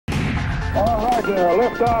All right,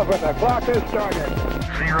 lift off and the clock is started.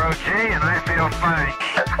 0G and I feel fine.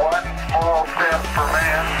 That's one small step for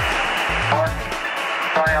man, one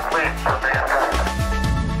giant leap for mankind.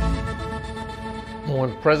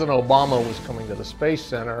 When President Obama was coming to the Space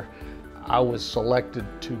Center, I was selected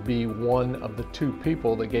to be one of the 2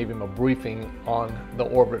 people that gave him a briefing on the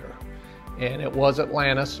orbiter. And it was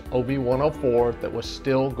Atlantis, OB-104, that was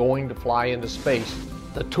still going to fly into space.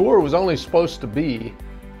 The tour was only supposed to be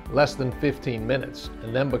less than 15 minutes.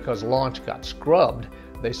 And then because launch got scrubbed,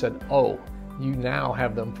 they said, oh, you now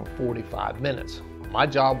have them for 45 minutes. My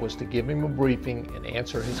job was to give him a briefing and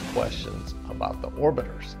answer his questions about the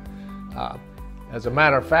orbiters. As a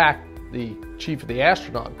matter of fact, the chief of the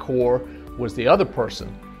astronaut corps was the other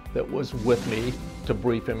person that was with me to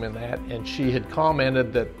brief him in that, and she had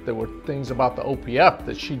commented that there were things about the OPF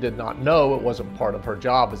that she did not know. It wasn't part of her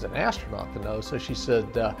job as an astronaut to know, so she said,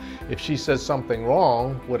 if she says something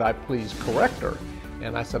wrong, would I please correct her?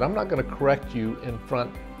 And I said, I'm not going to correct you in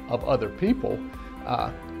front of other people.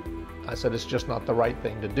 I said, it's just not the right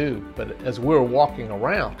thing to do. But as we were walking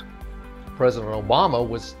around, President Obama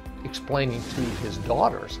was explaining to his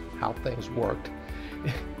daughters how things worked.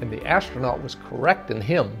 And the astronaut was correcting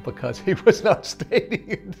him because he was not stating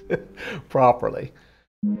it properly.